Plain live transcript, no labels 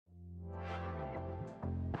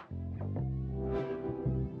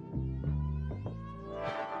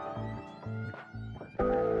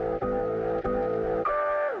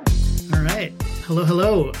Hello,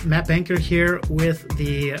 hello. Matt Banker here with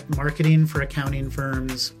the Marketing for Accounting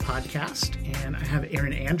Firms podcast. And I have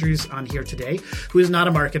Erin Andrews on here today, who is not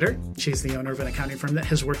a marketer. She's the owner of an accounting firm that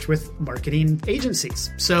has worked with marketing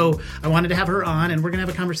agencies. So I wanted to have her on, and we're going to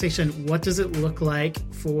have a conversation. What does it look like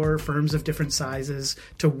for firms of different sizes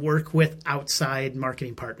to work with outside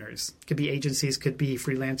marketing partners? Could be agencies, could be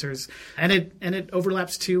freelancers. And it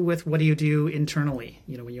overlaps too with what do you do internally,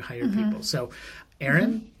 when you hire people. So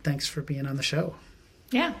Erin, thanks for being on the show.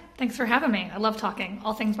 Yeah, thanks for having me. I love talking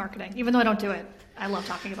all things marketing. Even though I don't do it, I love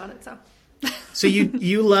talking about it. So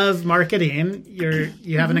you love marketing.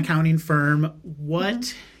 You have an accounting firm.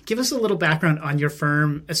 Give us a little background on your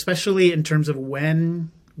firm, especially in terms of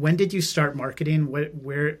when did you start marketing?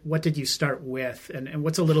 What did you start with? And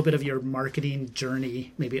what's a little bit of your marketing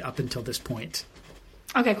journey maybe up until this point?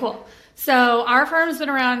 Okay, cool. So our firm's been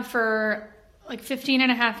around for like 15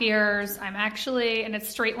 and a half years. I'm actually, and it's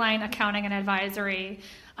Straight Line Accounting and Advisory.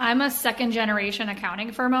 I'm a second generation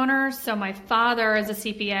accounting firm owner. So my father is a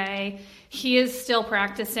CPA. He is still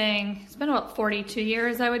practicing. It's been about 42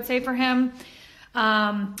 years, I would say, for him.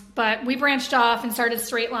 But we branched off and started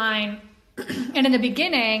Straight Line. And in the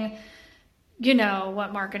beginning, you know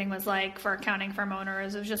what marketing was like for accounting firm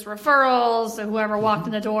owners. It was just referrals. So whoever walked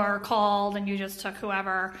in the door called and you just took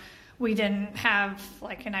whoever. We didn't have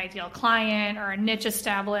like an ideal client or a niche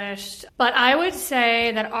established. But I would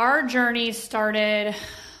say that our journey started,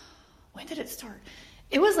 when did it start?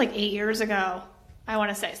 It was like 8 years ago, I want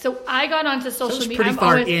to say. So I got onto social media. Pretty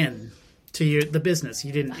far in to the business.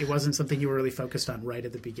 It wasn't something you were really focused on right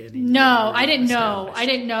at the beginning. No, I didn't know. I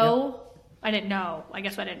didn't know. I didn't know. I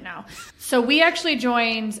guess I didn't know. So we actually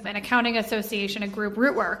joined an accounting association, a group,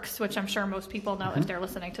 Rootworks, which I'm sure most people know if they're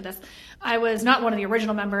listening to this. I was not one of the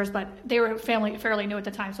original members, but they were fairly new at the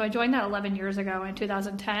time. So I joined that 11 years ago in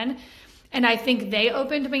 2010. And I think they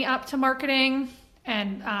opened me up to marketing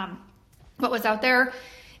and what was out there.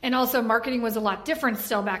 And also marketing was a lot different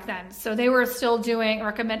still back then. So they were still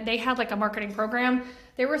they had like a marketing program.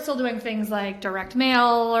 They were still doing things like direct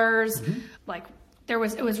mailers, it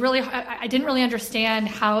was really, I didn't really understand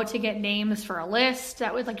how to get names for a list.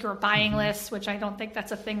 That was like your buying lists, which I don't think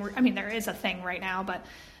that's a thing. There is a thing right now, but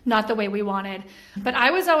not the way we wanted. But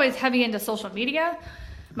I was always heavy into social media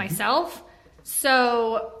myself.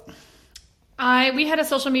 So we had a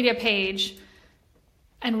social media page.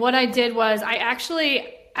 And what I did was I actually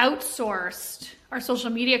outsourced our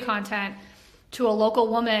social media content to a local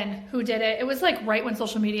woman who did it. It was like right when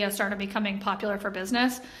social media started becoming popular for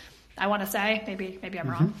business. I want to say, maybe I'm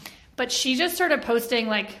wrong, but she just started posting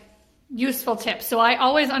like useful tips. So I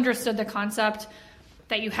always understood the concept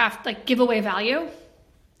that you have to give away value.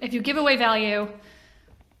 If you give away value,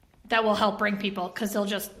 that will help bring people because they'll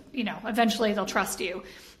just, eventually they'll trust you.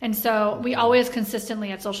 And so we always consistently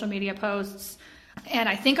had social media posts. And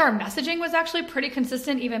I think our messaging was actually pretty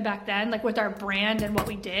consistent even back then, like with our brand and what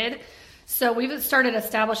we did. So we started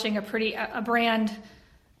establishing a brand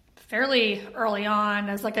fairly early on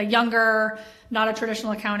as like a younger, not a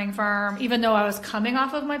traditional accounting firm. Even though I was coming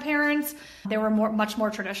off of my parents, they were much more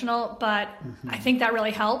traditional, but I think that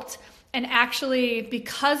really helped. And actually,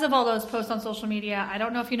 because of all those posts on social media, I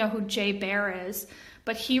don't know if you know who Jay Baer is,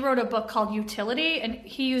 but he wrote a book called Utility, and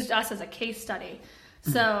he used us as a case study.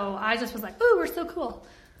 So I just was like, ooh, we're so cool.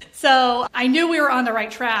 So I knew we were on the right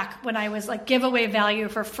track when I was like, give away value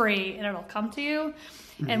for free and it'll come to you.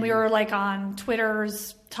 And we were like on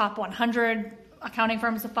Twitter's top 100 accounting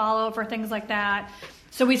firms to follow for things like that.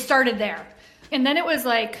 So we started there. And then it was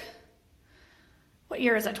like, what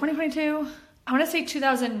year is that? 2022? I want to say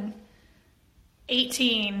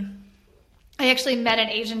 2018. I actually met an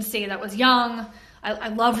agency that was young. I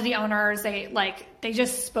loved the owners. They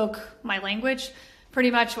just spoke my language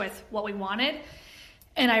pretty much with what we wanted.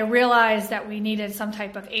 And I realized that we needed some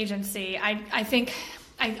type of agency.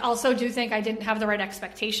 I also do think I didn't have the right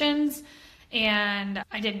expectations and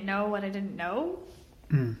I didn't know what I didn't know,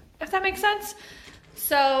 if that makes sense.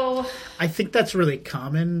 So I think that's really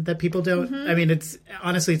common that people don't. It's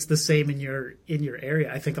honestly, it's the same in your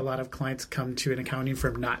area. I think a lot of clients come to an accounting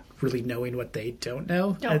firm not really knowing what they don't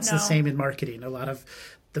know. It's the same in marketing. A lot of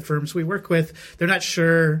the firms we work with, they're not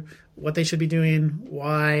sure what they should be doing,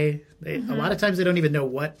 why. A lot of times they don't even know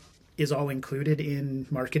what is all included in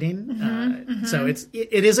marketing. So it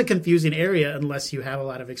is a confusing area unless you have a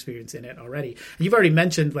lot of experience in it already. And you've already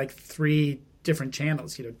mentioned like 3 different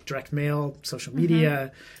channels, direct mail, social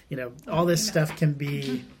media, all this stuff can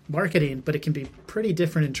be marketing, but it can be pretty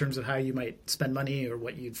different in terms of how you might spend money or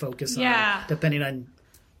what you'd focus on, depending on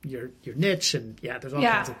your niche. And there's all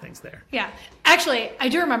kinds of things there. Yeah. Actually, I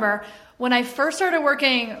do remember when I first started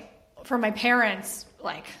working for my parents,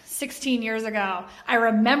 like 16 years ago, I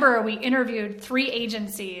remember we interviewed 3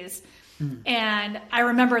 agencies. And I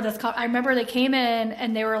remember they came in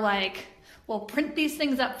and they were like, we'll print these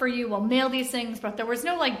things up for you, we'll mail these things, but there was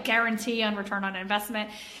no like guarantee on return on investment.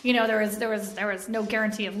 You know, there was no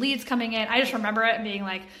guarantee of leads coming in. I just remember it and being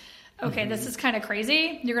like, okay, this is kind of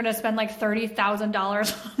crazy. You're going to spend like $30,000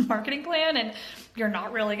 on a marketing plan and you're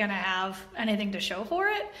not really going to have anything to show for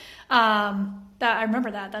it. I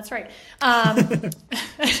remember that. That's right.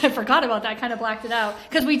 I forgot about that. I kind of blacked it out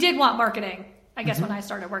because we did want marketing, I guess, when I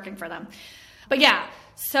started working for them. But yeah,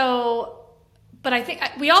 but I think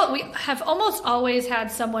we have almost always had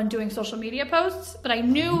someone doing social media posts, but I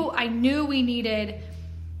knew we needed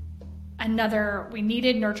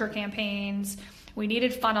nurture campaigns. We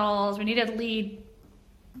needed funnels. We needed lead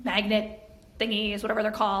magnet thingies, whatever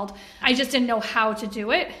they're called. I just didn't know how to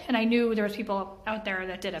do it. And I knew there was people out there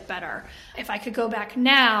that did it better. If I could go back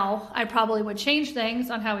now, I probably would change things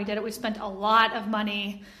on how we did it. We spent a lot of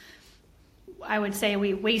money. I would say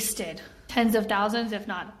we wasted tens of thousands, if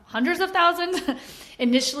not hundreds of thousands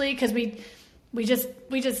initially, because we just,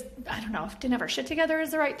 I don't know, didn't have our shit together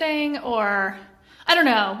is the right thing, or I don't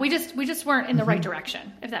know. We just weren't in the right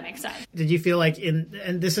direction, if that makes sense. Did you feel like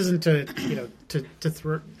and this isn't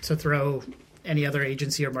to throw any other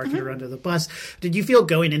agency or marketer under the bus. Did you feel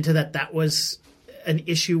going into that was an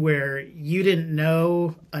issue where you didn't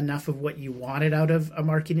know enough of what you wanted out of a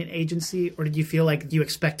marketing agency, or did you feel like you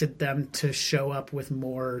expected them to show up with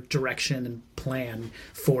more direction and plan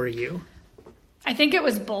for you? I think it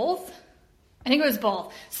was both.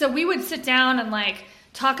 So we would sit down and like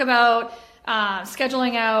talk about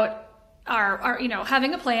scheduling out our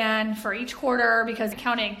having a plan for each quarter, because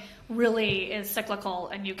accounting really is cyclical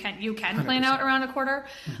and you can 100%. Plan out around a quarter.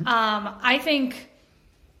 I think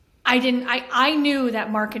I knew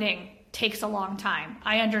that marketing takes a long time.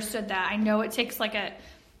 I understood that. I know it takes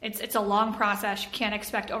it's a long process. You can't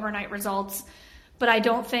expect overnight results, but I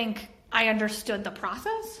don't think I understood the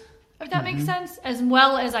process, if that makes sense, as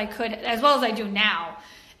well as I do now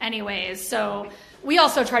anyways. So we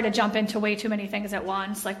also try to jump into way too many things at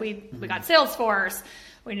once. Like we got Salesforce,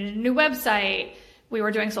 we needed a new website, we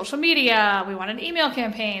were doing social media, we wanted an email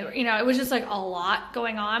campaign. It was just like a lot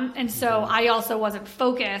going on. And so I also wasn't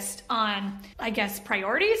focused on, I guess,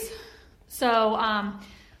 priorities. So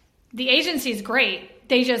the agency's great.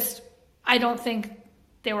 I don't think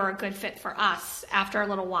they were a good fit for us after a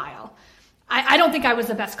little while. I don't think I was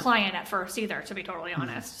the best client at first either, to be totally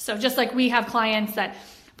honest. So just like we have clients that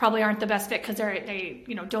probably aren't the best fit because they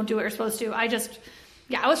don't do what you're supposed to. I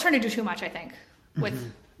was trying to do too much, I think,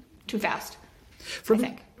 with too fast.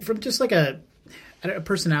 From just like a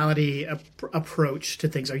personality approach to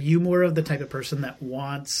things, are you more of the type of person that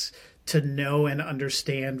wants to know and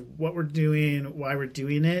understand what we're doing, why we're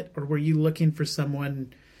doing it, or were you looking for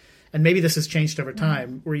someone? And maybe this has changed over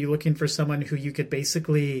time. Were you looking for someone who you could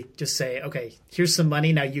basically just say, okay, here's some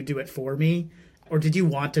money, now you do it for me? Or did you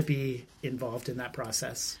want to be involved in that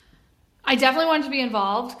process? I definitely wanted to be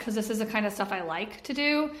involved because this is the kind of stuff I like to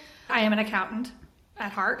do. I am an accountant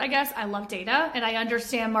at heart, I guess. I love data, and I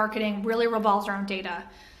understand marketing really revolves around data.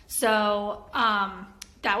 So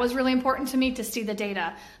that was really important to me, to see the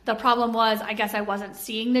data. The problem was, I guess I wasn't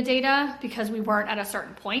seeing the data because we weren't at a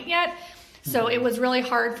certain point yet. So it was really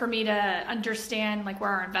hard for me to understand like where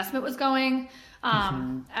our investment was going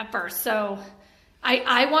at first. So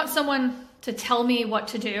I want someone to tell me what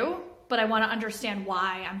to do, but I want to understand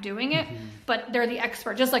why I'm doing it. But they're the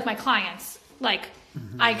expert, just like my clients. Like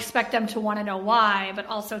I expect them to want to know why, but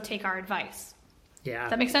also take our advice. Yeah. Does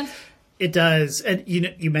that make sense? It does. And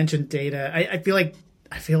you mentioned data. I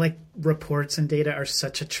feel like reports and data are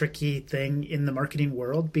such a tricky thing in the marketing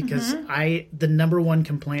world, because the number one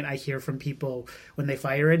complaint I hear from people when they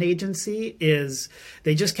fire an agency is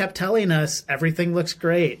they just kept telling us everything looks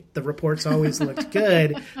great. The reports always looked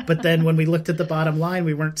good. But then when we looked at the bottom line,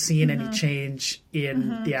 we weren't seeing any change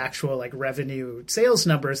in the actual like revenue sales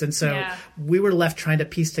numbers. And so we were left trying to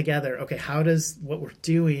piece together, okay, how does what we're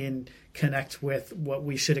doing connect with what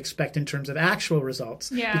we should expect in terms of actual results?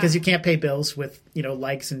 Because you can't pay bills with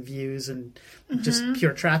likes and views and just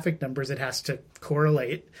pure traffic numbers. It has to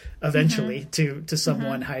correlate eventually to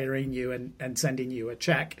someone hiring you and sending you a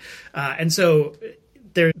check, and so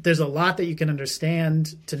there's a lot that you can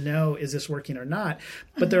understand to know, is this working or not?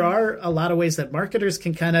 But there are a lot of ways that marketers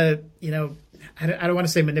can kind of I don't want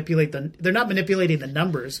to say manipulate they're not manipulating the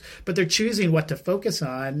numbers, but they're choosing what to focus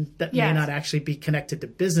on that may not actually be connected to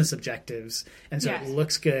business objectives. And so it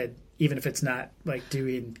looks good, even if it's not like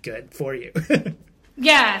doing good for you.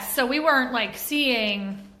 So we weren't like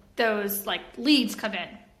seeing those like leads come in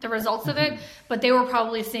the results of it, but they were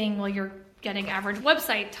probably seeing, well, you're getting average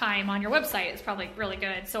website time on your website. It's probably really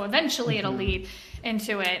good. So eventually it'll lead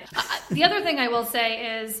into it. The other thing I will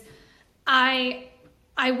say is I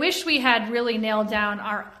wish we had really nailed down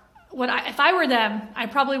if I were them, I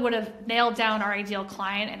probably would have nailed down our ideal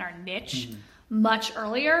client and our niche much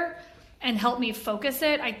earlier and helped me focus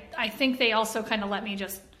it. I think they also kind of let me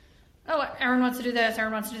just, Erin wants to do this,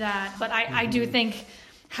 Erin wants to do that. But I do think,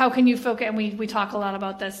 how can you focus, and we talk a lot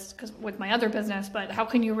about this with my other business, but how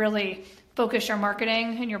can you really focus your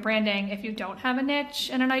marketing and your branding if you don't have a niche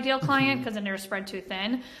and an ideal client, because then you're spread too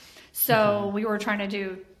thin. So we were trying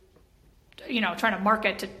to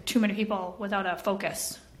market to too many people without a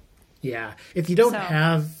focus. Yeah. If you don't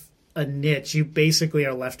have a niche, you basically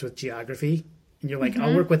are left with geography. And you're like,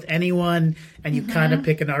 I'll work with anyone. And you kind of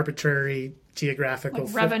pick an arbitrary geographical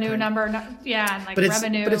revenue number. And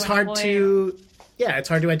revenue. But it's hard to, it's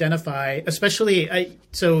hard to identify, especially,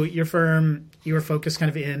 so your firm, you were focused kind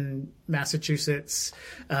of in Massachusetts.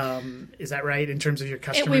 Is that right? In terms of your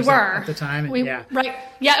customers we were at the time? Right.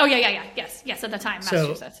 Yeah. Oh, yeah. Yes, at the time,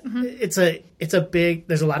 Massachusetts. So it's a big,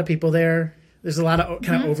 there's a lot of people there. There's a lot of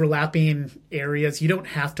kind of overlapping areas. You don't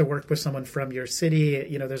have to work with someone from your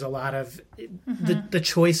city. There's a lot of the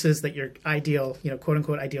choices that your ideal, quote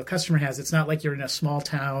unquote, ideal customer has. It's not like you're in a small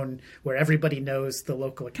town where everybody knows the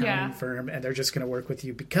local accounting firm and they're just going to work with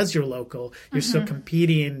you because you're local. You're still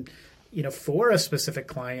competing, for a specific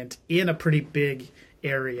client in a pretty big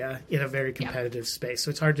area in a very competitive space.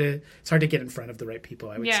 So it's hard to get in front of the right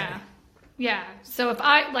people, I would say. Yeah. So if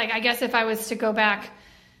I was to go back,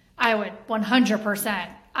 I would 100%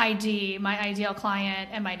 ID my ideal client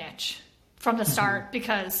and my niche from the start,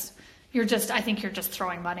 because I think you're just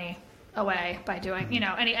throwing money away by doing,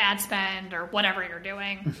 any ad spend or whatever you're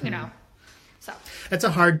doing, so.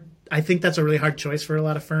 I think that's a really hard choice for a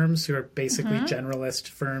lot of firms who are basically generalist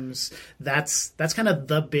firms. That's kind of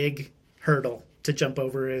the big hurdle to jump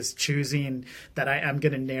over, is choosing that I'm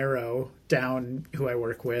going to narrow down who I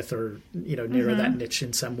work with, or narrow that niche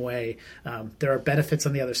in some way. There are benefits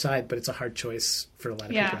on the other side, but it's a hard choice for a lot of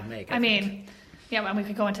people to make. And we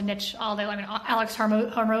could go into niche all day. Alex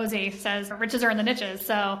Hormozy says riches are in the niches.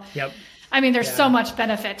 So there's so much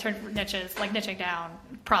benefit to niches, like niching down,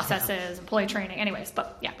 processes, employee training. Anyways,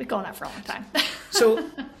 but we go on that for a long time. So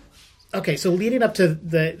leading up to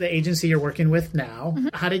the agency you're working with now,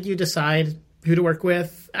 how did you decide who to work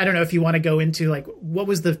with? I don't know if you want to go into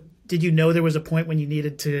did you know there was a point when you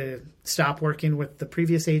needed to stop working with the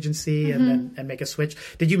previous agency and make a switch?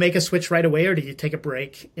 Did you make a switch right away, or did you take a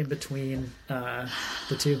break in between the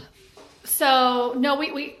two? So no,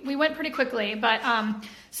 we went pretty quickly, but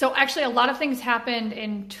so actually a lot of things happened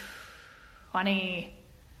in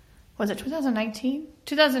 2019?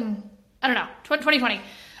 2020.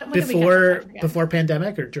 Before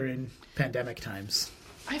pandemic or during pandemic times?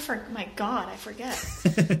 My God, I forget.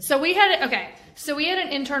 So we had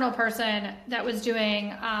an internal person that was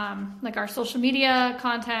doing our social media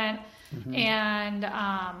content and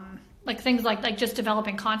things like just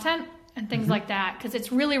developing content and things like that. Because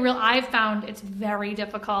it's really I've found it's very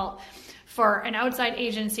difficult for an outside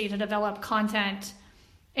agency to develop content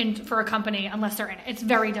for a company unless they're in it. It's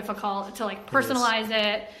very difficult to personalize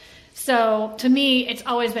it. So to me, it's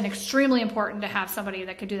always been extremely important to have somebody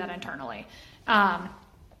that could do that internally.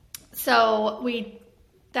 So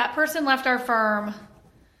that person left our firm,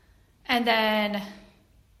 and then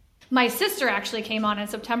my sister actually came on in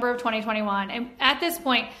September of 2021. And at this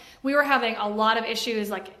point, we were having a lot of issues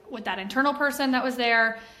with that internal person that was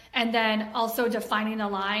there, and then also defining the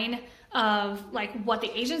line of what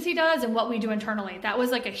the agency does and what we do internally. That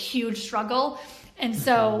was a huge struggle. And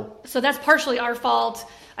so that's partially our fault.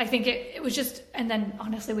 I think it was just, and then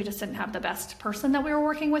honestly, we just didn't have the best person that we were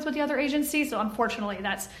working with the other agency. So unfortunately,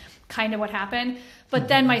 that's kind of what happened. But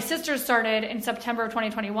then my sister started in September of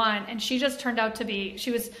 2021, and she just turned out to be,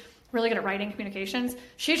 she was really good at writing communications.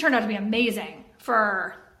 She turned out to be amazing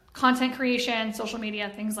for content creation, social media,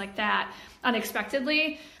 things like that,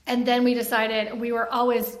 unexpectedly. And then we decided, we were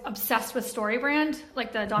always obsessed with StoryBrand,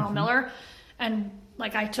 the Donald Miller. And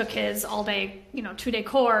I took his all day, 2-day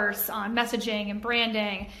course on messaging and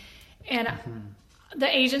branding. And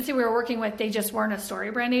the agency we were working with, they just weren't a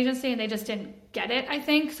StoryBrand agency, and they just didn't get it, I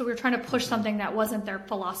think. So we were trying to push something that wasn't their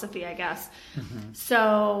philosophy, I guess.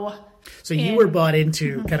 So you were bought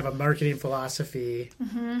into kind of a marketing philosophy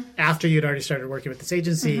after you'd already started working with this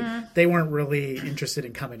agency. They weren't really interested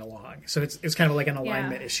in coming along. So it's kind of like an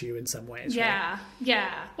alignment issue in some ways. Yeah. Right?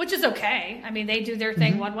 Yeah. Which is okay. They do their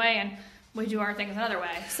thing one way, and we do our things another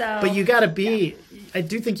way. So, but you got to be. I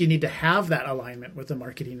do think you need to have that alignment with the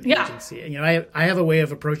marketing agency. You know, I have a way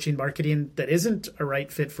of approaching marketing that isn't a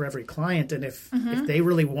right fit for every client, and if they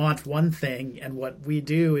really want one thing and what we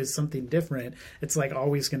do is something different, it's like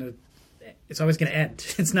always going to. It's always going to end.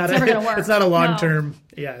 It's not never going to work. It's not a long term.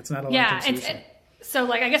 Yeah, it's not a long term solution. So,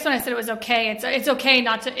 like, I guess when I said it was okay, it's okay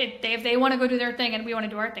not to. If they want to go do their thing and we want to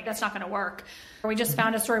do our thing, that's not going to work. We just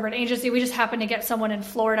found a storyboard agency. We just happened to get someone in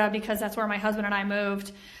Florida because that's where my husband and I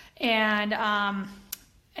moved, and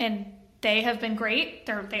they have been great.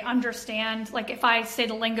 They understand. Like, if I say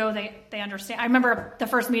the lingo, they understand. I remember the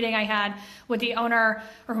first meeting I had with the owner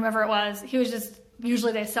or whomever it was. He was just.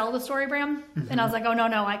 Usually they sell the StoryBrand, and I was like, oh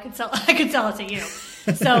no, I could sell it to you.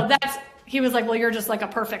 So he was like, well, you're just like a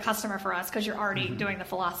perfect customer for us because you're already doing the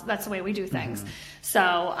philosophy. That's the way we do things.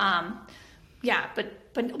 So,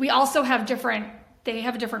 but we also have they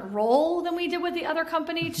have a different role than we did with the other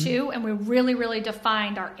company too. And we really, really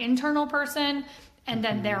defined our internal person and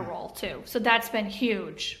then their role too. So that's been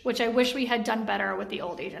huge, which I wish we had done better with the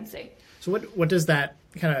old agency. So what does that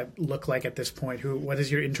kind of look like at this point? What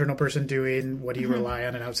is your internal person doing? What do you rely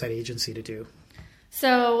on an outside agency to do?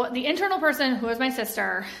 So the internal person, who is my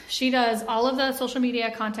sister, she does all of the social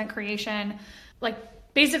media content creation,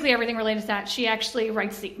 like basically everything related to that. She actually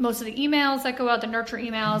writes most of the emails that go out, the nurture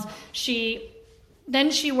emails.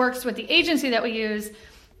 Then she works with the agency that we use.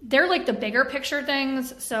 They're like the bigger picture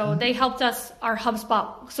things. So they helped us, our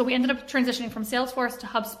HubSpot. So we ended up transitioning from Salesforce to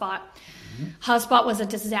HubSpot. HubSpot was a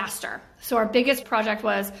disaster. So our biggest project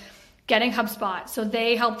was getting HubSpot. So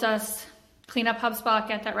they helped us clean up HubSpot,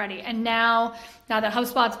 get that ready. And now that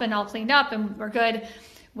HubSpot's been all cleaned up and we're good,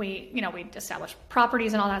 we established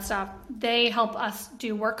properties and all that stuff. They help us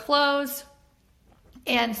do workflows.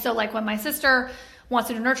 And so like when my sister wants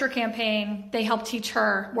to do a nurture campaign, they help teach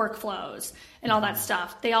her workflows and all that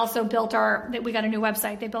stuff. They also we got a new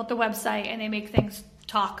website. They built the website and they make things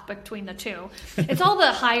talk between the two. It's all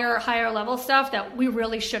the higher level stuff that we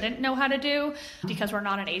really shouldn't know how to do because we're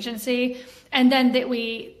not an agency. And then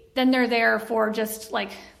they're there for just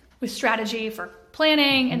like with strategy for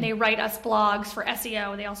planning, and they write us blogs for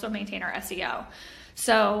SEO. They also maintain our SEO.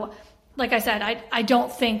 So like I said, I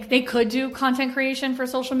don't think they could do content creation for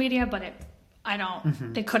social media, but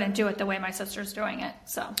they couldn't do it the way my sister's doing it.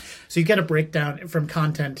 So you got to break down from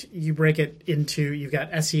content. You break it into, you've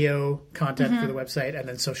got SEO content for the website and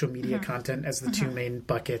then social media content as the two main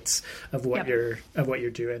buckets of what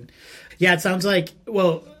you're doing. Yeah, it sounds like,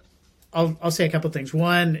 well, I'll say a couple of things.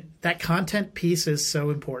 One, that content piece is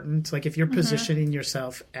so important. Like if you're positioning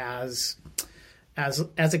yourself as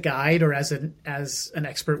a guide or as an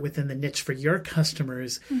expert within the niche for your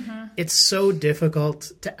customers, it's so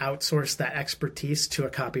difficult to outsource that expertise to a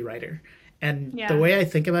copywriter. And the way I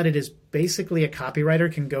think about it is basically a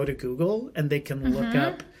copywriter can go to Google and they can look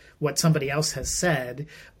up what somebody else has said,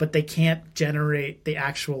 but they can't generate the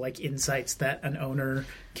actual like insights that an owner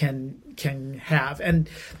can have. And,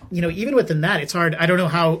 even within that, it's hard. I don't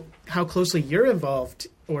know how closely you're involved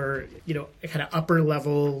or, kind of upper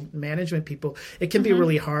level management people. It can be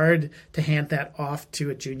really hard to hand that off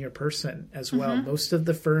to a junior person as well. Most of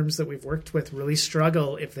the firms that we've worked with really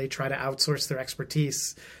struggle if they try to outsource their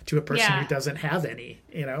expertise to a person who doesn't have any,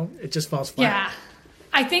 it just falls flat. Yeah.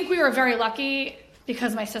 I think we were very lucky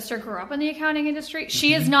because my sister grew up in the accounting industry.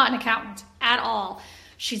 She is not an accountant at all.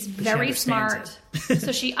 She's very smart.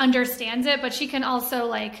 So she understands it, but she can also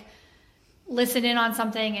like listen in on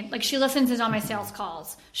something, and like she listens in on my sales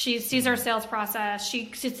calls. She sees our sales process.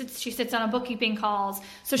 She sits on a bookkeeping calls.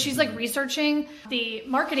 So she's like researching. The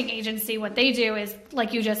marketing agency, what they do is,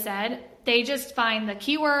 like you just said, they just find the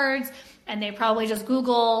keywords and they probably just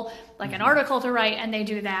Google like an article to write, and they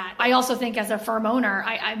do that. I also think as a firm owner,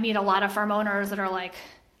 I meet a lot of firm owners that are like,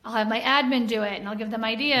 I'll have my admin do it and I'll give them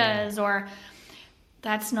ideas, or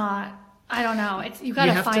that's not, I don't know. You got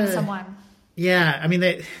to find someone. Yeah. I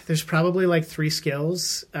mean, there's probably like 3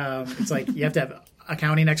 skills. It's like you have to have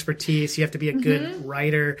accounting expertise. You have to be a good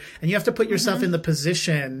writer, and you have to put yourself in the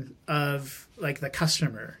position of like the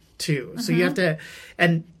customer too. So you have to,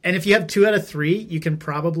 and if you have 2 out of 3, you can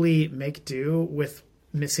probably make do with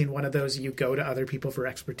missing one of those. You go to other people for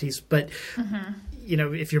expertise, but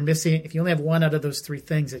if you only have 1 out of those 3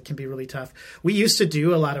 things, it can be really tough. We used to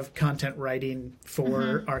do a lot of content writing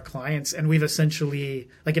for our clients, and we've essentially,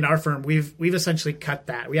 like in our firm, we've essentially cut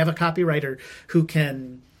that. We have a copywriter who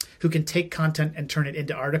can take content and turn it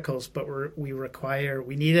into articles, but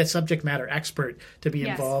we need a subject matter expert to be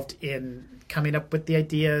involved in coming up with the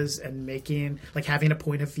ideas and having a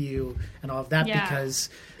point of view and all of that, because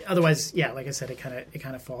otherwise, like I said, it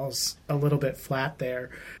kind of falls a little bit flat there.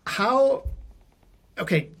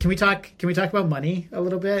 Okay, can we talk about money a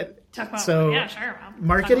little bit? Talk about sure.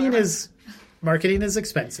 Marketing is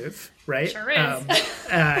expensive, right? Sure is.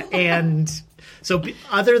 And so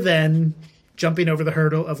other than jumping over the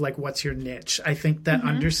hurdle of like what's your niche, I think that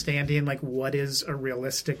understanding like what is a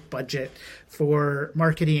realistic budget for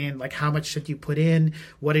marketing, like how much should you put in,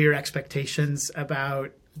 what are your expectations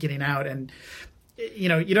about getting out, and you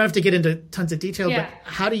don't have to get into tons of detail, but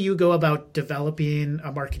how do you go about developing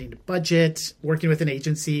a marketing budget? Working with an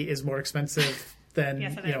agency is more expensive than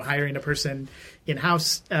hiring a person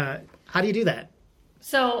in-house. How do you do that?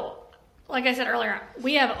 So, like I said earlier,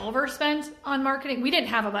 we have overspent on marketing. We didn't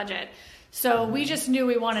have a budget. So we just knew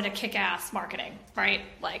we wanted a kick-ass marketing, right?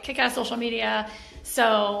 Like kick-ass social media.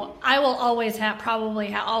 So I will always have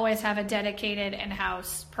always have a dedicated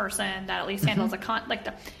in-house person that at least handles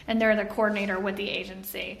and they're the coordinator with the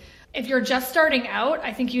agency. If you're just starting out,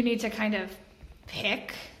 I think you need to kind of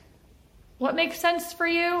pick what makes sense for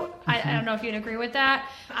you. I don't know if you'd agree with that.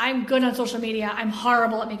 I'm good on social media. I'm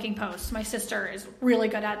horrible at making posts. My sister is really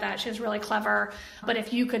good at that. She's really clever. But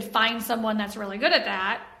if you could find someone that's really good at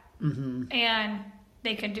that, and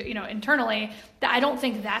they can do, internally, I don't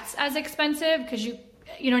think that's as expensive because you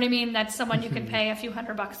know what I mean? That's someone you can pay a few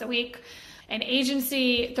 $100 a week. An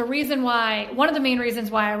agency, one of the main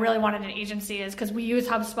reasons why I really wanted an agency is because we use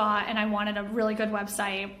HubSpot and I wanted a really good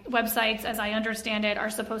website. Websites, as I understand it,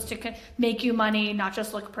 are supposed to make you money, not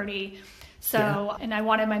just look pretty. So, and I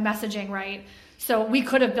wanted my messaging right. So we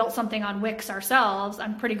could have built something on Wix ourselves.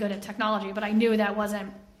 I'm pretty good at technology, but I knew that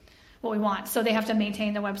wasn't what we want. So they have to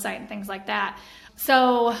maintain the website and things like that.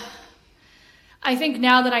 So I think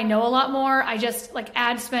now that I know a lot more, I just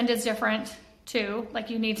ad spend is different too. Like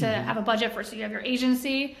you need to have a budget so you have your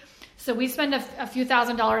agency. So we spend a few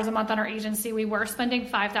 $1,000s a month on our agency. We were spending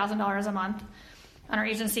 $5,000 a month on our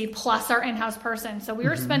agency plus our in-house person. So we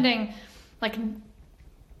were spending like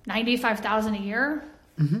 $95,000 a year,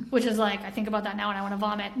 which is I think about that now and I want to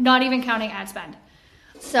vomit, not even counting ad spend.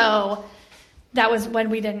 So that was when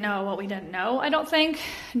we didn't know what we didn't know, I don't think.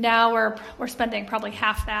 Now we're spending probably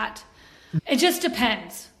half that. It just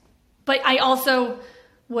depends. But I also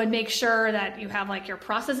would make sure that you have your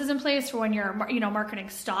processes in place for when your marketing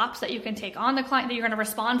stops, that you can take on the client, that you're going to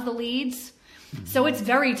respond to the leads. So it's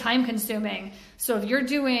very time consuming. So if you're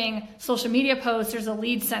doing social media posts, there's a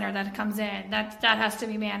lead center that comes in that has to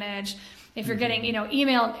be managed. If you're getting,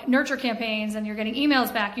 email nurture campaigns and you're getting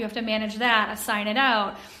emails back, you have to manage that, assign it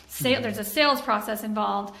out. There's a sales process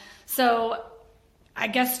involved. So I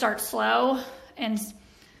guess start slow and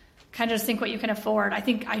kind of just think what you can afford.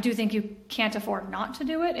 I do think you can't afford not to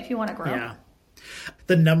do it if you want to grow. Yeah.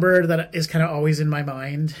 The number that is kind of always in my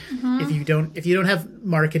mind, if you don't have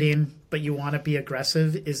marketing, but you want to be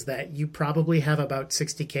aggressive, is that you probably have about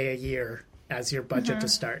 $60K a year as your budget to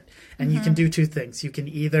start. And you can do two things. You can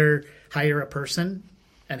either hire a person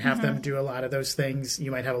and have them do a lot of those things.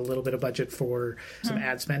 You might have a little bit of budget for some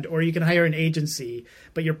ad spend, or you can hire an agency,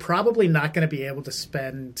 but you're probably not going to be able to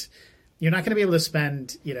spend,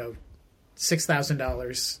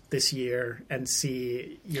 $6,000 this year and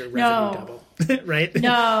see your revenue double, right?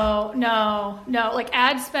 No.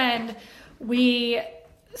 Ad spend,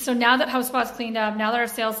 so now that HubSpot's cleaned up, now that our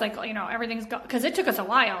sales cycle, everything's because it took us a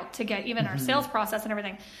while to get even our sales process and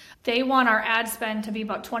everything. They want our ad spend to be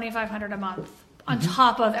about $2,500 a month on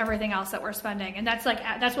top of everything else that we're spending. And that's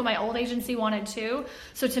what my old agency wanted too.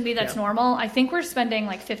 So to me, that's normal. I think we're spending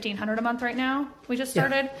 $1,500 a month right now. We just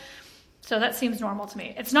started. Yeah. So that seems normal to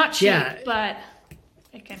me. It's not cheap, but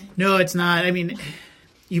it can. No, it's not. I mean,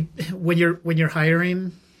 when you're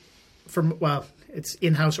hiring it's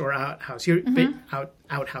in-house or out-house. You're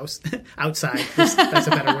outhouse, outside. That's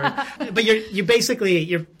a better word. But you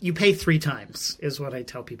basically pay 3 times is what I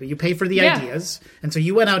tell people. You pay for the ideas, and so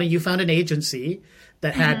you went out and you found an agency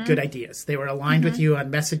that had good ideas. They were aligned with you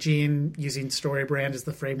on messaging, using StoryBrand as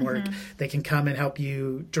the framework. They can come and help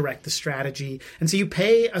you direct the strategy, and so you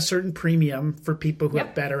pay a certain premium for people who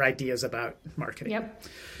have better ideas about marketing.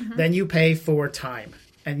 Then you pay for time,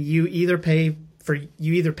 and you either pay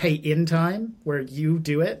in time where you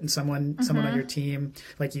do it and someone on your team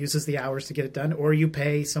uses the hours to get it done, or you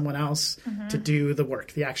pay someone else to do the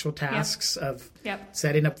work, the actual tasks of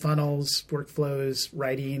setting up funnels, workflows,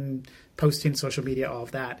 writing, posting social media, all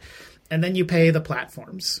of that. And then you pay the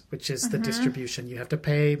platforms, which is the distribution. You have to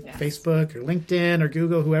pay Facebook or LinkedIn or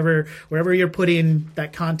Google, wherever you're putting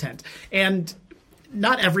that content. And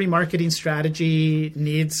not every marketing strategy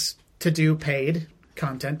needs to do paid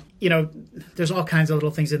content. There's all kinds of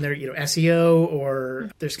little things in there, SEO,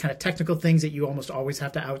 or there's kind of technical things that you almost always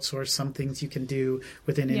have to outsource. Some things you can do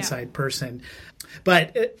with an inside person.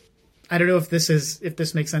 But I don't know if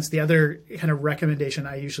this makes sense. The other kind of recommendation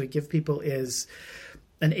I usually give people is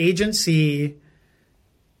an agency.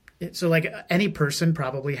 So like any person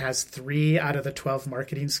probably has 3 out of the 12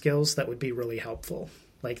 marketing skills that would be really helpful.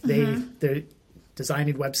 Like they're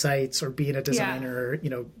designing websites or being a designer,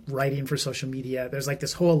 writing for social media. There's like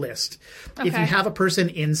this whole list. Okay. If you have a person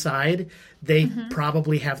inside, they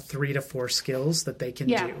probably have 3 to 4 skills that they can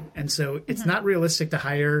do. And so it's not realistic to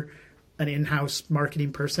hire an in-house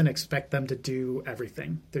marketing person, expect them to do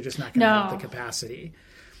everything. They're just not going to have the capacity.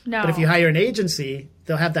 No. But if you hire an agency,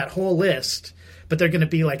 they'll have that whole list, but they're going to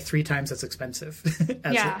be like 3 times as expensive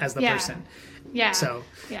as the person. Yeah. So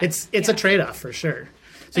it's a trade-off for sure.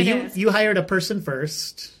 So you hired a person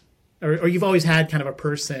first, or you've always had kind of a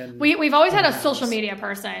person. We've always had a social media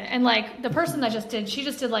person, and like the person that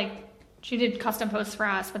she did custom posts for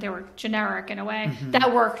us, but they were generic in a way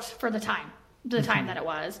that worked for the time that it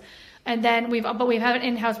was. And then we've had an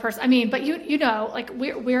in-house person. I mean, but like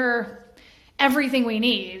we're everything we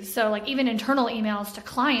need. So like even internal emails to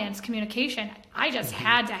clients, communication, I just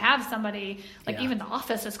had to have somebody, like even the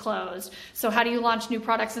office is closed. So how do you launch new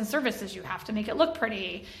products and services? You have to make it look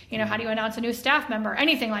pretty. How do you announce a new staff member?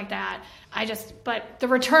 Anything like that. But the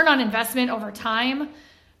return on investment over time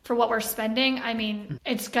for what we're spending, I mean,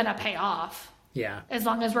 it's going to pay off. Yeah. As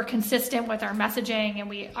long as we're consistent with our messaging and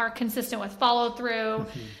we are consistent with follow through.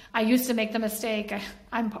 I used to make the mistake.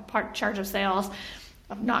 I'm charge of sales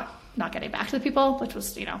of not getting back to the people, which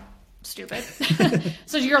was, stupid.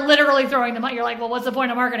 So you're literally throwing them out. You're like, well, what's the point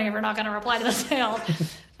of marketing if you're not going to reply to the sale?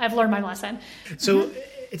 I've learned my lesson. So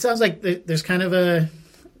it sounds like there's kind of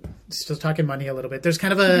still talking money a little bit. There's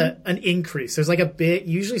kind of an increase. There's like you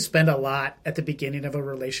usually spend a lot at the beginning of a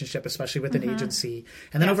relationship, especially with an agency.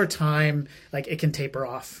 And then over time, like it can taper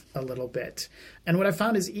off a little bit. And what I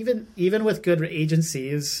found is even with good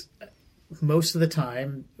agencies, most of the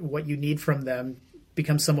time, what you need from them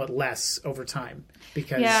becomes somewhat less over time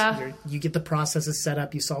because you get the processes set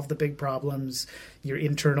up, you solve the big problems, your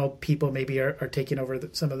internal people maybe are taking over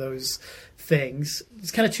some of those things.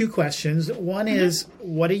 It's kind of 2 questions. One is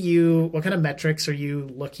what kind of metrics are you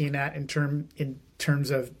looking at in terms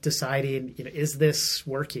of deciding, is this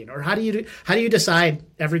working? Or how do you decide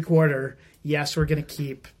every quarter, yes, we're going to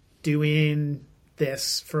keep doing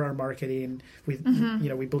this for our marketing. We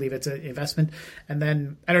believe it's an investment. And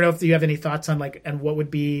then I don't know if you have any thoughts on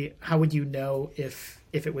how would you know if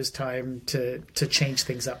it was time to change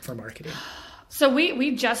things up for marketing? So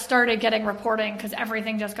we just started getting reporting because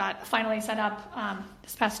everything just got finally set up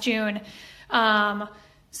this past June.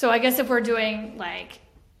 So I guess if we're doing like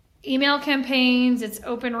email campaigns, it's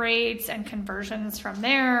open rates and conversions from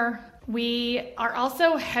there. We are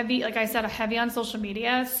also heavy, like I said, heavy on social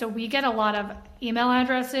media. So we get a lot of email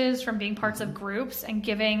addresses from being parts of groups and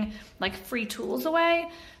giving like free tools away.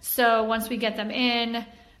 So once we get them in,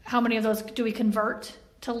 how many of those do we convert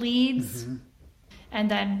to leads? And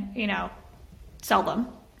then, sell them,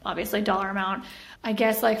 obviously dollar amount. I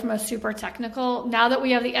guess like from a super technical, now that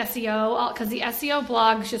we have the SEO, because the SEO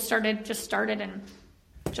blogs just started in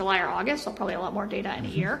July or August, so probably a lot more data in a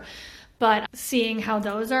year. But seeing how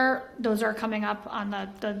those are coming up on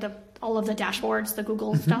the all of the dashboards, the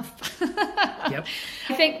Google stuff. Yep.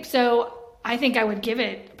 I think I would give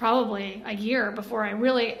it probably a year before I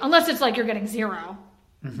really, unless it's like you're getting 0,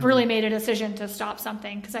 really made a decision to stop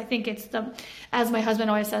something. Because I think it's as my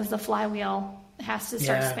husband always says, the flywheel has to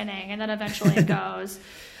start spinning, and then eventually it goes.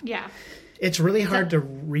 Yeah. It's really hard to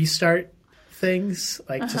restart things,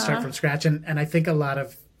 like to start from scratch. And I think a lot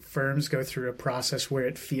of firms go through a process where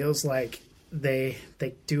it feels like they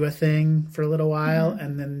do a thing for a little while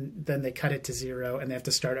and then they cut it to 0 and they have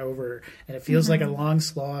to start over, and it feels like a long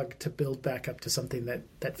slog to build back up to something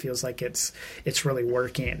that feels like it's really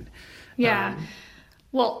working.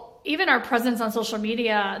 Well, even our presence on social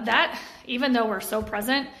media, that even though we're so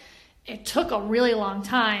present, it took a really long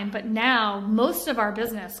time, but now most of our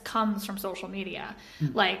business comes from social media.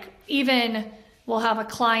 Like even we'll have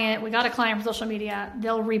we got a client from social media,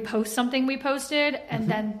 they'll repost something we posted, and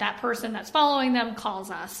then that person that's following them calls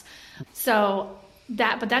us. So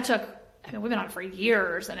that took, we've been on it for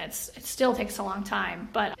years, and it still takes a long time.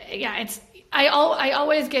 But yeah, I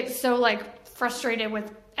always get so like frustrated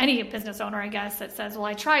with any business owner, I guess, that says, well,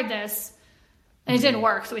 I tried this and it didn't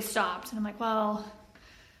work, so we stopped. And I'm like, well,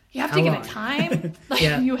 you have to give it time.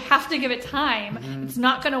 You have to give it time. It's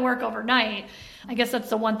not going to work overnight. I guess that's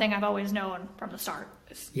the one thing I've always known from the start.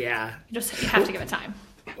 You have to give it time.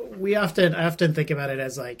 I often think about it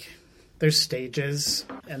as like there's stages,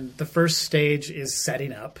 and the first stage is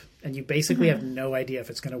setting up, and you basically have no idea if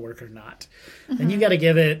it's going to work or not. Then you got to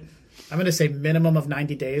give it I'm going to say minimum of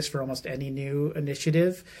 90 days for almost any new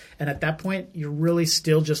initiative. And at that point, you're really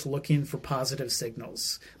still just looking for positive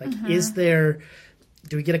signals. Like,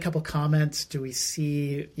 do we get a couple comments? Do we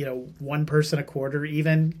see, one person a quarter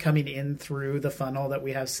even coming in through the funnel that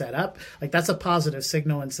we have set up? Like, that's a positive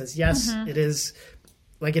signal and says, yes, it is.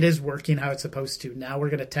 Like, it is working how it's supposed to. Now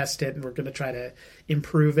we're going to test it and we're going to try to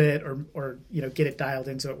improve it or get it dialed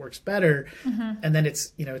in so it works better. And then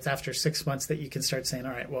it's after 6 months that you can start saying,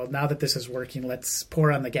 all right, well, now that this is working, let's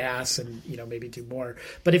pour on the gas and, maybe do more.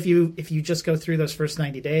 But if you just go through those first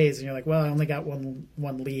 90 days and you're like, well, I only got one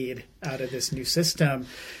lead out of this new system,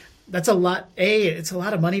 that's a lot. It's a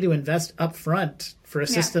lot of money to invest up front for a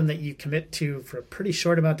system that you commit to for a pretty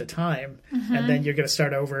short amount of time. And then you're going to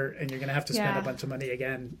start over and you're going to have to spend a bunch of money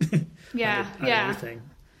again. on everything.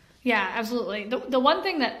 Yeah, absolutely. The one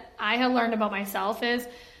thing that I have learned about myself is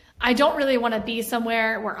I don't really want to be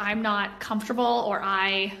somewhere where I'm not comfortable or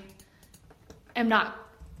I am not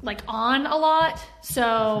on a lot.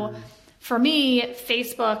 So for me,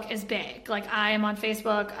 Facebook is big. Like, I am on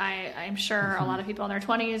Facebook. I'm sure a lot of people in their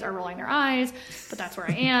 20s are rolling their eyes, but that's where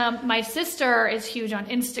I am. My sister is huge on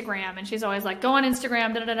Instagram, and she's always like, go on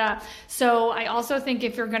Instagram, da-da-da-da. So I also think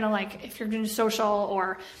if you're going to social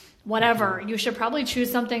or whatever, you should probably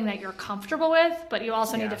choose something that you're comfortable with, but you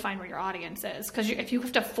also need to find where your audience is. Because if you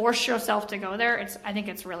have to force yourself to go there, I think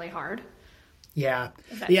it's really hard. Yeah.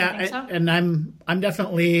 So? And I'm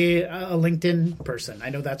definitely a LinkedIn person. I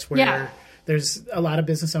know that's where there's a lot of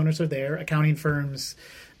business owners are there, accounting firms.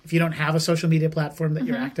 If you don't have a social media platform that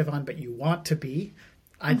you're active on, but you want to be,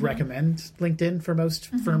 I'd recommend LinkedIn for most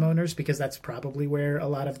firm owners, because that's probably where a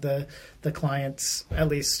lot of the clients, at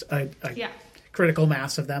least a critical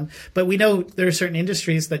mass of them. But we know there are certain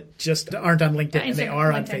industries that just aren't on LinkedIn and they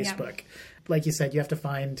are on Facebook. Yeah. Like you said, you have to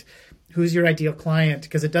find who's your ideal client,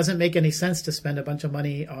 because it doesn't make any sense to spend a bunch of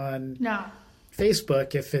money on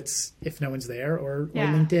Facebook if no one's there, or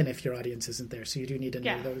LinkedIn if your audience isn't there. So you do need to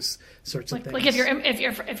know those sorts of things. Like if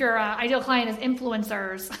your ideal client is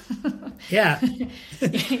influencers,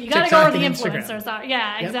 you got to go where the influencers are.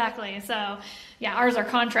 Yeah, exactly. So ours are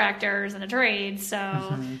contractors and the trades.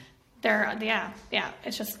 So they're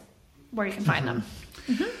it's just where you can find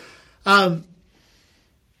them.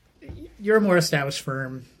 You're a more established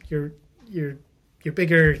firm. You're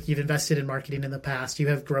bigger. You've invested in marketing in the past. You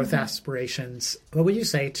have growth aspirations. What would you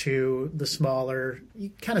say to the smaller?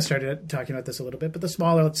 You kind of started talking about this a little bit, but the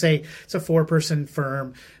smaller, let's say it's a 4-person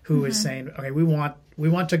firm who is saying, okay, we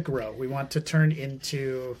want to grow. We want to turn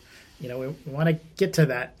into, we want to get to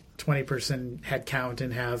that 20-person head count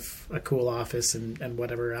and have a cool office and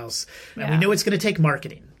whatever else. And we know it's going to take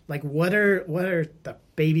marketing. Like, what are the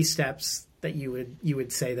baby steps that you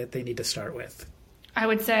would say that they need to start with? I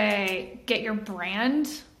would say get your brand.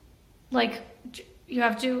 Like, you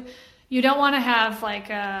don't want to have like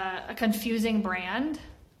a confusing brand.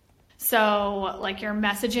 So like your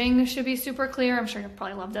messaging should be super clear. I'm sure you'll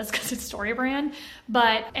probably love this because it's StoryBrand,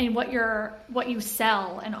 and what you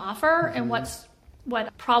sell and offer and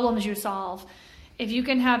what problems you solve. If you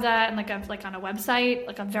can have that in like on a website,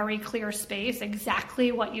 like a very clear space,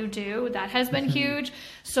 exactly what you do, that has been huge.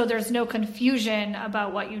 So there's no confusion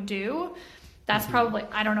about what you do. That's probably,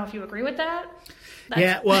 I don't know if you agree with that.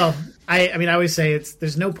 Well, I always say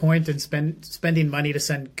there's no point in spending money to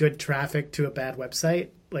send good traffic to a bad website.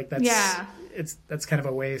 Like that's kind of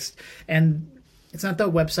a waste. And it's not that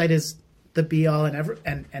website is the be all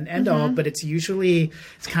and end all, but it's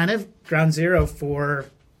kind of ground zero for,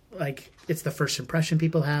 like, it's the first impression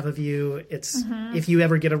people have of you. It's if you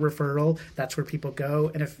ever get a referral, that's where people go.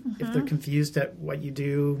 And if they're confused at what you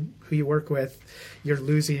do, who you work with, you're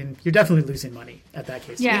definitely losing money at that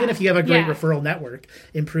case. Even if you have a great referral network,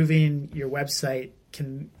 improving your website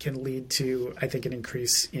can lead to, I think, an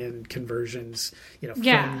increase in conversions,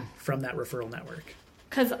 from that referral network.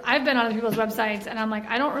 Because I've been on other people's websites and I'm like,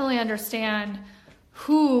 I don't really understand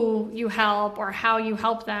who you help or how you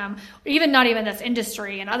help them, even not even this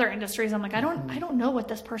industry and other industries. I'm like, I don't know what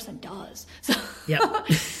this person does. So,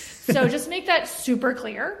 so just make that super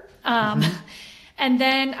clear. And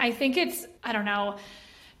then I think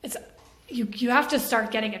you have to start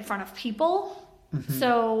getting in front of people.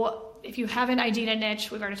 So if you haven't ID'd a niche,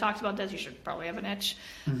 we've already talked about this, you should probably have a niche,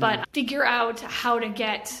 but figure out how to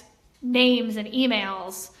get names and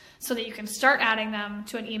emails so that you can start adding them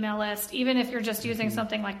to an email list, even if you're just using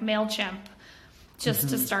something like MailChimp, just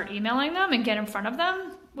to start emailing them and get in front of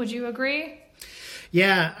them. Would you agree?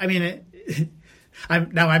 Yeah, I mean,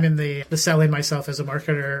 I'm in the selling myself as a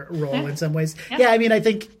marketer role in some ways. Yeah, I mean, I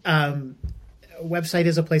think a website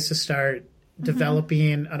is a place to start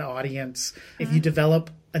developing an audience. If you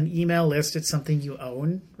develop an email list, it's something you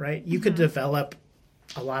own, right? You could develop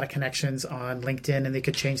a lot of connections on LinkedIn and they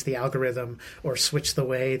could change the algorithm or switch the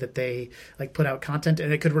way that they like put out content,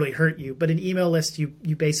 and it could really hurt you. But an email list you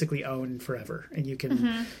basically own forever, and you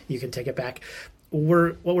can take it back.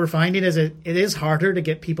 What we're finding is it is harder to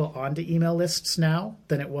get people onto email lists now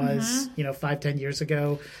than it was 5-10 years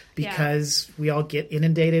ago, because we all get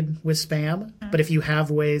inundated with spam. But if you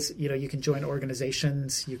have ways, you can join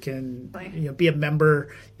organizations, you can be a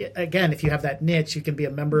member. Again, if you have that niche, you can be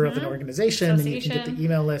a member of an organization and you can get the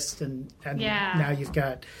email list, and now you've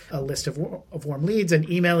got a list of warm leads. And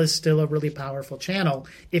email is still a really powerful channel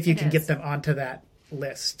if you can get them onto that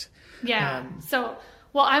list.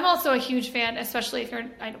 Well, I'm also a huge fan, especially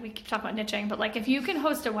if we keep talking about niching, but like if you can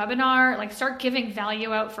host a webinar, like start giving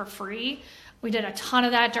value out for free. We did a ton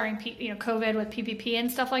of that during COVID with PPP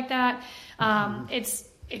and stuff like that.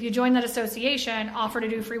 If you join that association, offer to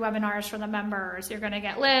do free webinars for the members. You're going to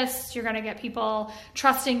get lists. You're going to get people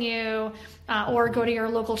trusting you, or go to your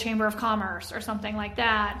local chamber of commerce or something like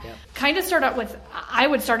that. Yep. Kind of I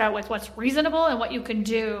would start out with what's reasonable and what you can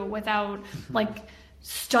do without like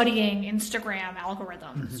studying Instagram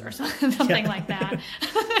algorithms or something like that.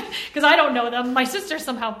 Because I don't know them. My sister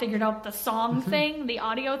somehow figured out the song thing, the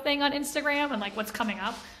audio thing on Instagram, and like what's coming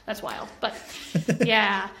up. That's wild. But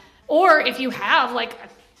yeah. Or if you have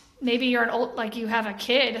maybe you're you have a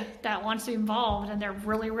kid that wants to be involved and they're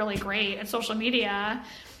really, really great at social media,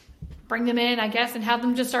 bring them in, I guess, and have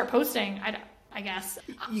them just start posting. I guess.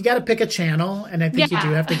 You got to pick a channel, and I think you do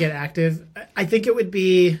have to get active. I think it would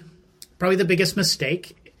be probably the biggest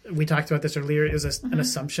mistake, we talked about this earlier, is an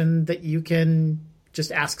assumption that you can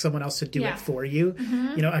just ask someone else to do it for you.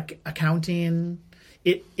 Accounting,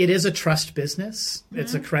 it is a trust business.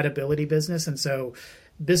 It's a credibility business. And so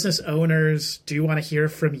business owners do want to hear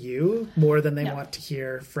from you more than they want to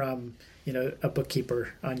hear from, a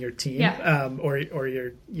bookkeeper on your team or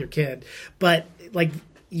your kid. But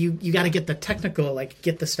you got to get the technical,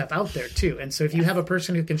 get the stuff out there too. And so if you have a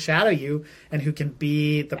person who can shadow you and who can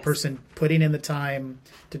be the person putting in the time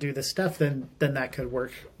to do this stuff, then that could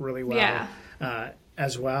work really well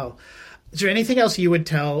as well. Is there anything else you would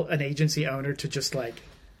tell an agency owner to just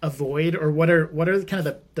avoid, or what are kind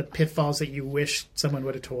of the pitfalls that you wish someone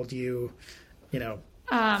would have told you,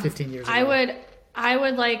 15 years ago? I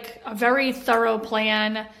would like a very thorough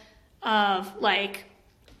plan of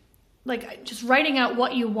just writing out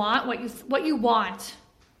what you want, what you want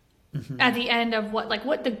at the end of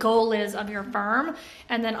what the goal is of your firm,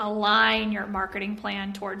 and then align your marketing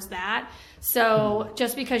plan towards that. So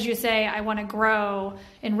just because you say, I want to grow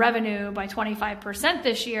in revenue by 25%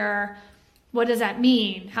 this year, what does that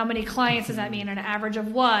mean? How many clients does that mean? An average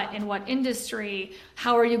of what? In what industry?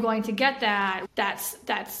 How are you going to get that? That's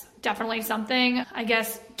definitely something. I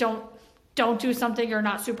guess don't do something you're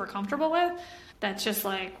not super comfortable with. That's just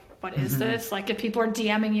what is this? If people are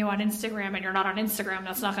DMing you on Instagram and you're not on Instagram,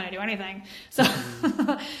 that's not going to do anything. So,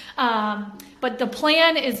 but the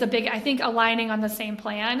plan is the big, I think aligning on the same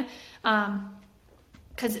plan,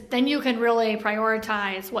 because then you can really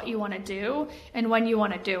prioritize what you want to do and when you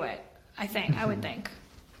want to do it. I would think.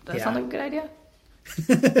 Does that sound like a good idea?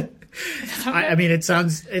 I mean, it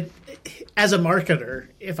sounds, as a marketer,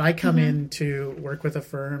 if I come in to work with a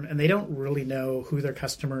firm and they don't really know who their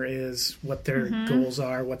customer is, what their goals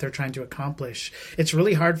are, what they're trying to accomplish, it's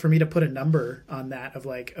really hard for me to put a number on that of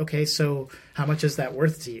okay, so how much is that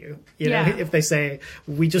worth to you? You know, if they say,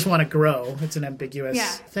 we just want to grow, it's an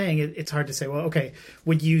ambiguous thing. It's hard to say, well, okay,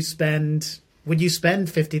 would you spend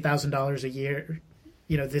 $50,000 a year,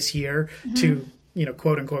 this year to,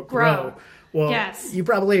 quote unquote, grow? Well, you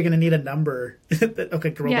probably are going to need a number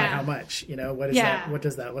that, grow by how much, what is that? What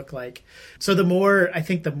does that look like? So the more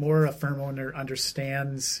a firm owner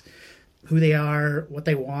understands who they are, what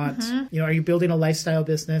they want, are you building a lifestyle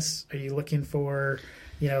business? Are you looking for,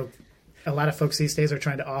 a lot of folks these days are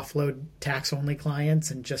trying to offload tax only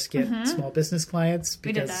clients and just get small business clients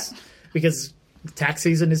because tax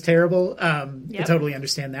season is terrible. I totally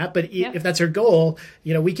understand that. But if that's your goal,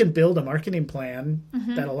 we can build a marketing plan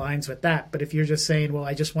that aligns with that. But if you're just saying, well,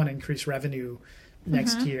 I just want to increase revenue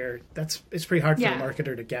next year, it's pretty hard for the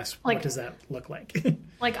marketer to guess what does that look like.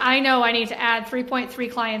 I know I need to add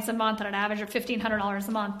 3.3 clients a month at an average of $1,500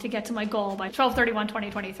 a month to get to my goal by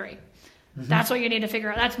 12/31/2023. That's what you need to figure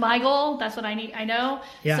out. That's my goal. That's what I need. I know.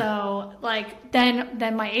 Yeah. So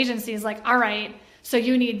then my agency is all right, so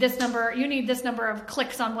you need this number of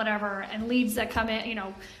clicks on whatever, and leads that come in,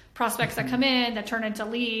 prospects that come in that turn into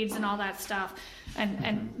leads and all that stuff,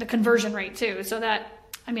 and the conversion rate too. So that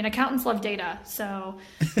accountants love data, so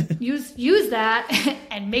use that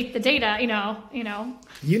and make the data, you know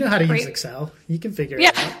how to use Excel. You can figure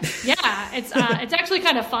it out. Yeah. It's actually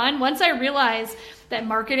kind of fun. Once I realized that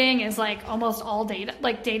marketing is like almost all data,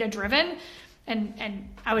 like data driven. And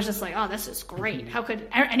I was just like, oh, this is great. How could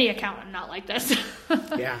any accountant not like this?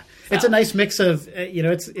 Yeah. So. It's a nice mix of,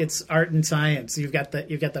 it's art and science. You've got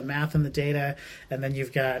the math and the data, and then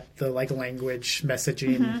you've got the like language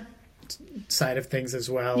messaging side of things as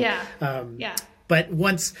well. Yeah. But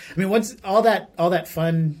once all that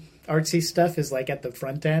fun artsy stuff is like at the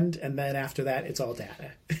front end, and then after that, it's all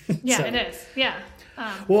data. Yeah, so. It is. Yeah.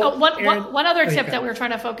 One other tip that we're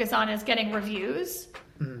trying to focus on is getting reviews.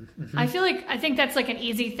 Mm-hmm. I think that's like an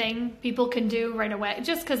easy thing people can do right away,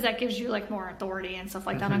 just because that gives you like more authority and stuff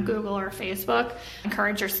like that on Google or Facebook.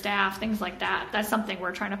 Encourage your staff, things like that. That's something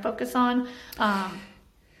we're trying to focus on.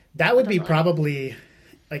 That would be probably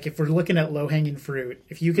like, if we're looking at low hanging fruit,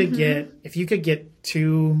 if you could get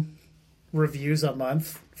 2 reviews a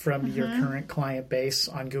month from your current client base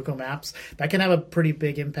on Google Maps, that can have a pretty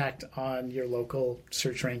big impact on your local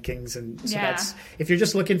search rankings. And so that's, if you're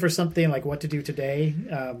just looking for something like what to do today,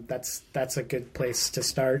 that's a good place to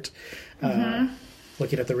start.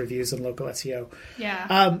 Looking at the reviews and local SEO.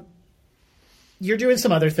 Yeah. You're doing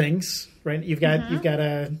some other things, right? You've got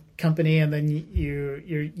a company, and then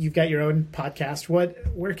you've got your own podcast.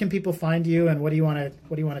 Where can people find you, and what do you want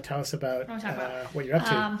to tell us about what you're up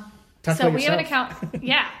to? So we have an account.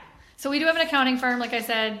 Yeah. So we do have an accounting firm, like I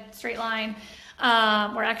said, Straight Line.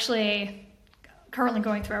 We're actually currently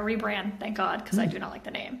going through a rebrand, thank God, because I do not like the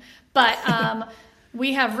name. But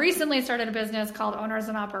we have recently started a business called Owners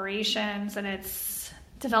and Operations, and it's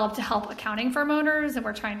developed to help accounting firm owners. And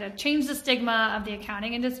we're trying to change the stigma of the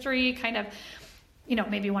accounting industry, kind of,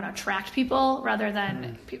 maybe want to attract people rather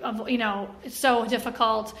than, it's so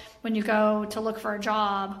difficult when you go to look for a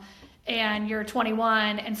job and you're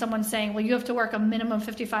 21 and someone's saying, well, you have to work a minimum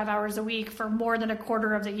 55 hours a week for more than a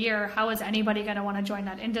quarter of the year. How is anybody going to want to join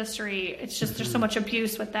that industry? It's just, there's so much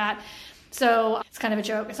abuse with that. So it's kind of a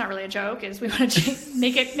joke. It's not really a joke. Is we want to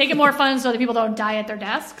make it more fun so that people don't die at their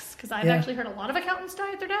desks. Because I've actually heard a lot of accountants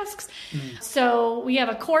die at their desks. So we have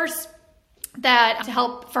a course that to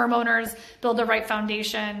help firm owners build the right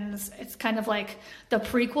foundations. It's kind of like the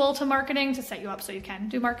prequel to marketing to set you up so you can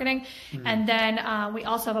do marketing. And then we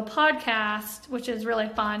also have a podcast, which is really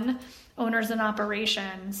fun, Owners and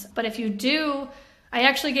Operations. But if you do, I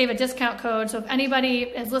actually gave a discount code. So if anybody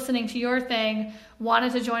is listening to your thing,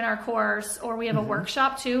 wanted to join our course, or we have a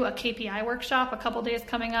workshop too, a KPI workshop, a couple days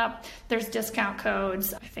coming up, there's discount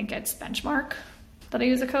codes. I think it's Benchmark that I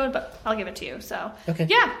use a code, but I'll give it to you. So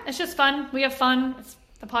yeah, it's just fun. We have fun.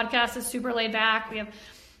 The podcast is super laid back. We have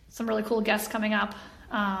some really cool guests coming up.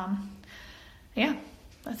 Yeah,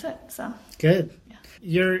 that's it. So good.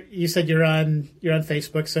 Yeah. You said you're on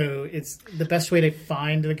Facebook, so it's the best way to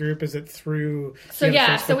find the group. Is it through so we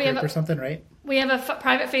have or something, right? We have a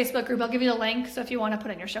private Facebook group. I'll give you the link, so if you want to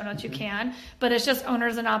put it in your show notes, you can. But it's just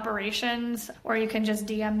Owners and Operations, or you can just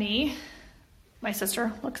DM me. My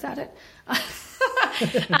sister looks at it.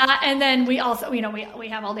 And then we also, we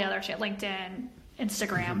have all the other shit, LinkedIn,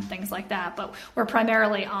 Instagram, things like that. But we're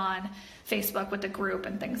primarily on Facebook with the group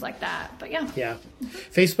and things like that. But yeah. Yeah.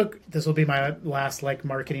 Facebook, this will be my last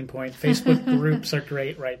marketing point. Facebook groups are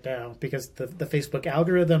great right now because the Facebook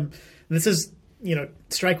algorithm, this is,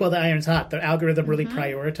 strike while the iron's hot. The algorithm really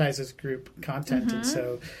prioritizes group content. And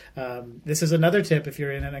so this is another tip if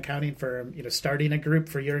you're in an accounting firm, starting a group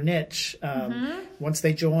for your niche. Once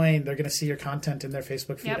they join, they're going to see your content in their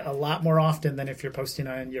Facebook feed a lot more often than if you're posting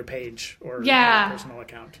on your page or your personal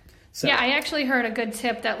account. So. Yeah, I actually heard a good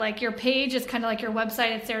tip that your page is kind of like your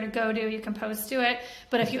website. It's there to go to. You can post to it.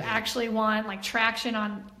 But if you actually want traction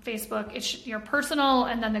on Facebook, it's your personal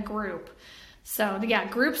and then the group. So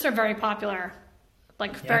groups are very popular.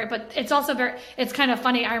 But it's also it's kind of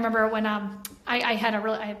funny. I remember when I had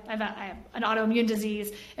I have an autoimmune disease,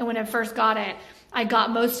 and when I first got it, I got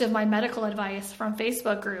most of my medical advice from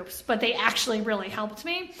Facebook groups, but they actually really helped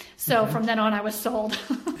me. So from then on, I was sold.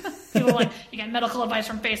 People were like, you get medical advice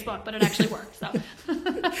from Facebook, but it actually works. So.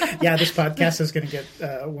 Yeah, this podcast is going to get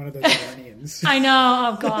one of those warnings. I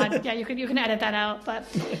know. Oh God. Yeah, you can edit that out, but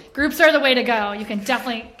groups are the way to go. You can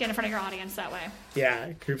definitely get in front of your audience that way.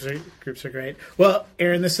 Yeah, groups are great. Well,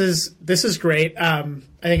 Erin, this is great. I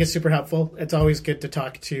think it's super helpful. It's always good to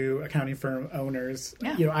talk to accounting firm owners.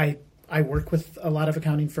 Yeah. I work with a lot of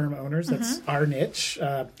accounting firm owners. That's our niche.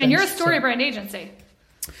 And you're a StoryBrand agency.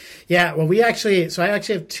 Yeah, well, I actually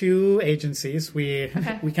have 2 agencies. We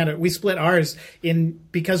split ours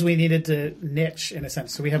because we needed to niche in a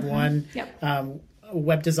sense. So we have one a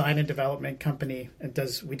web design and development company.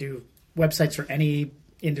 We do websites for any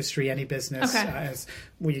industry, any business. Okay.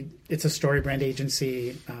 It's a StoryBrand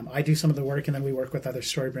agency. I do some of the work, and then we work with other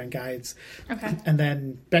StoryBrand guides. Okay. And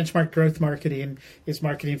then Benchmark Growth Marketing is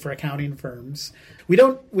marketing for accounting firms. We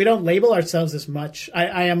don't label ourselves as much.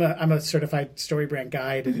 I'm a certified StoryBrand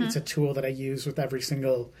guide. Mm-hmm. It's a tool that I use with every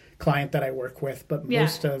single client that I work with. But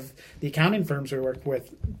most of the accounting firms we work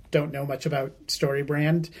with don't know much about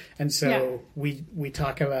StoryBrand, and so we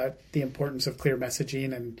talk about the importance of clear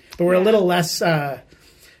messaging. But we're a little less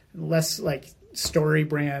like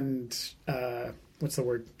StoryBrand, what's the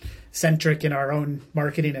word, centric in our own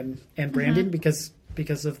marketing and branding because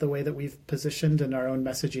of the way that we've positioned in our own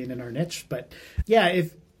messaging and our niche. But yeah,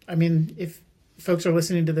 if folks are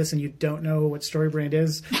listening to this and you don't know what StoryBrand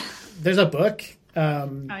is, there's a book.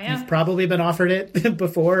 You've probably been offered it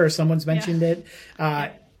before, or someone's mentioned it.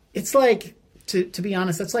 It's like, to be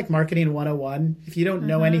honest, that's like marketing 101. If you don't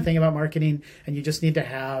know anything about marketing and you just need to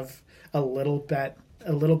have a little bit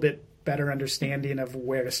better understanding of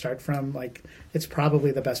where to start from, like, it's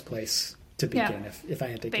probably the best place to begin if I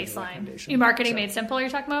had to give a recommendation. Marketing Made Simple you're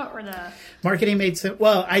talking about, or the Marketing Made Simple?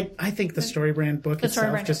 Well, I think the StoryBrand book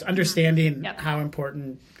itself, just understanding how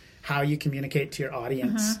important how you communicate to your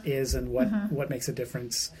audience is and what makes a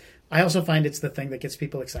difference. I also find it's the thing that gets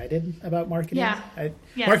people excited about marketing.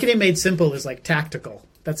 Marketing Made Simple is like tactical.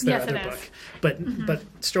 That's their other book. But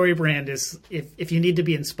StoryBrand is, if you need to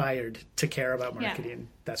be inspired to care about marketing,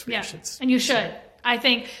 that's what you should. And you should.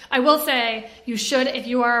 I will say you should, if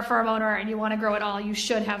you are a firm owner and you want to grow it all, you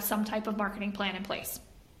should have some type of marketing plan in place.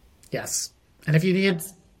 Yes. And if you need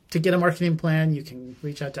to get a marketing plan, you can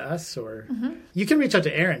reach out to us, or you can reach out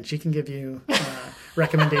to Erin. She can give you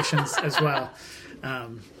recommendations as well.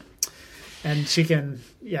 And she can,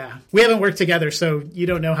 we haven't worked together, so you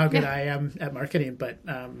don't know how good I am at marketing, but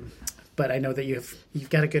I know that you've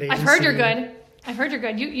got a good agency. I've heard you're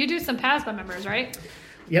good. You do some PASBA members, right?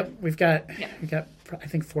 Yep, we've got I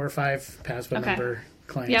think 4 or 5 PASBA member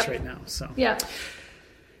clients right now. So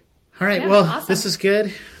all right, awesome. This is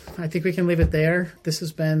good. I think we can leave it there. This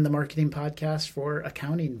has been the marketing podcast for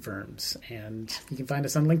accounting firms, and you can find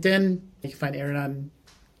us on LinkedIn. You can find Erin on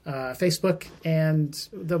Facebook, and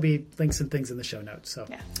there'll be links and things in the show notes. So,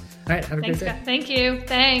 all right, have a great day. Thank you.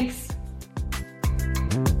 Thanks.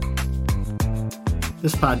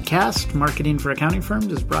 This podcast, Marketing for Accounting Firms,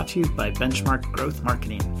 is brought to you by Benchmark Growth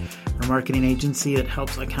Marketing, a marketing agency that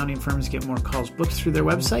helps accounting firms get more calls booked through their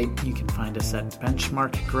website. You can find us at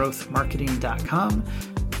benchmarkgrowthmarketing.com.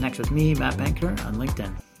 Connect with me, Matt Banker, on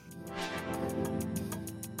LinkedIn.